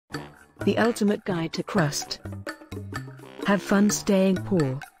the ultimate guide to Crust. Have fun staying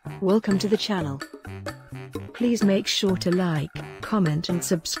poor. Welcome to the channel. Please make sure to like, comment and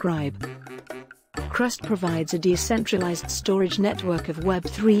subscribe. Crust provides a decentralized storage network of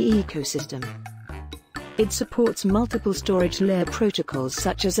Web3 ecosystem. It supports multiple storage layer protocols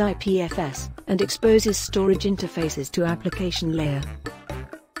such as IPFS, and exposes storage interfaces to application layer.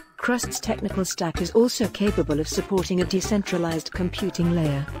 Crust's technical stack is also capable of supporting a decentralized computing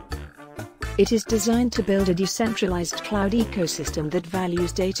layer. It is designed to build a decentralized cloud ecosystem that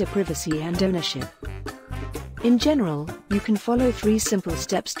values data privacy and ownership. In general, you can follow 3 simple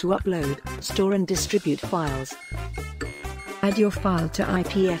steps to upload, store and distribute files. Add your file to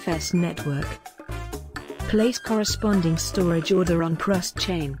IPFS Network. Place corresponding storage order on Crust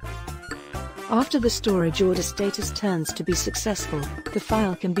Chain. After the storage order status turns to be successful, the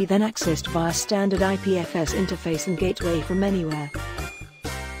file can be then accessed via standard IPFS interface and gateway from anywhere.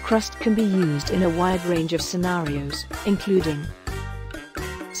 Crust can be used in a wide range of scenarios, including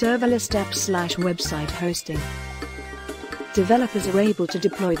serverless apps/website hosting. Developers are able to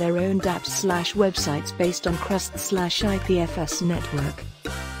deploy their own dApps/websites based on Crust/IPFS Network.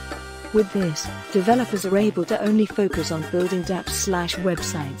 With this, developers are able to only focus on building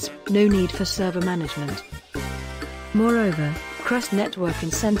dApps/websites, no need for server management. Moreover, Crust Network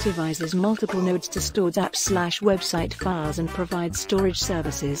incentivizes multiple nodes to store dApps/website files and provide storage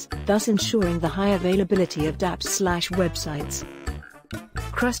services, thus ensuring the high availability of dApps/websites.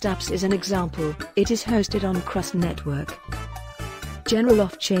 Crust Apps is an example. It is hosted on Crust Network. General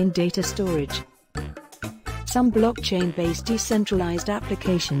off-chain data storage. Some blockchain-based decentralized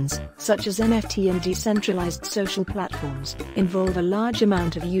applications, such as NFT and decentralized social platforms, involve a large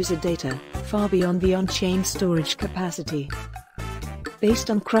amount of user data, far beyond the on-chain storage capacity. Based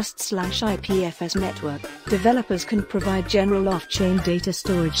on Crust/IPFS Network, developers can provide general off-chain data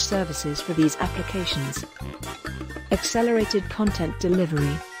storage services for these applications. Accelerated content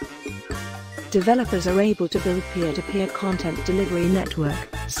delivery. Developers are able to build peer-to-peer content delivery network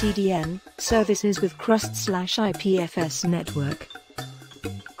 (CDN) services with Crust/IPFS Network.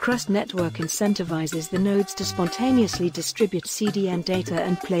 Crust Network incentivizes the nodes to spontaneously distribute CDN data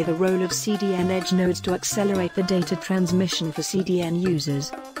and play the role of CDN edge nodes to accelerate the data transmission for CDN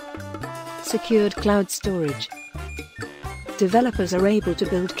users. Secured cloud storage. Developers are able to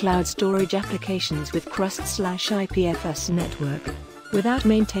build cloud storage applications with Crust/IPFS Network. Without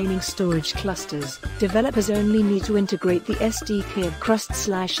maintaining storage clusters, developers only need to integrate the SDK of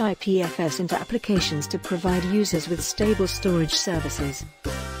Crust/IPFS into applications to provide users with stable storage services.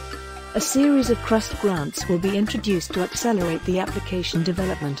 A series of Crust grants will be introduced to accelerate the application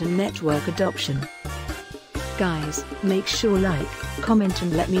development and network adoption. Guys, make sure like, comment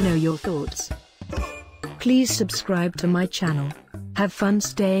and let me know your thoughts. Please subscribe to my channel. Have fun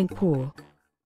staying poor.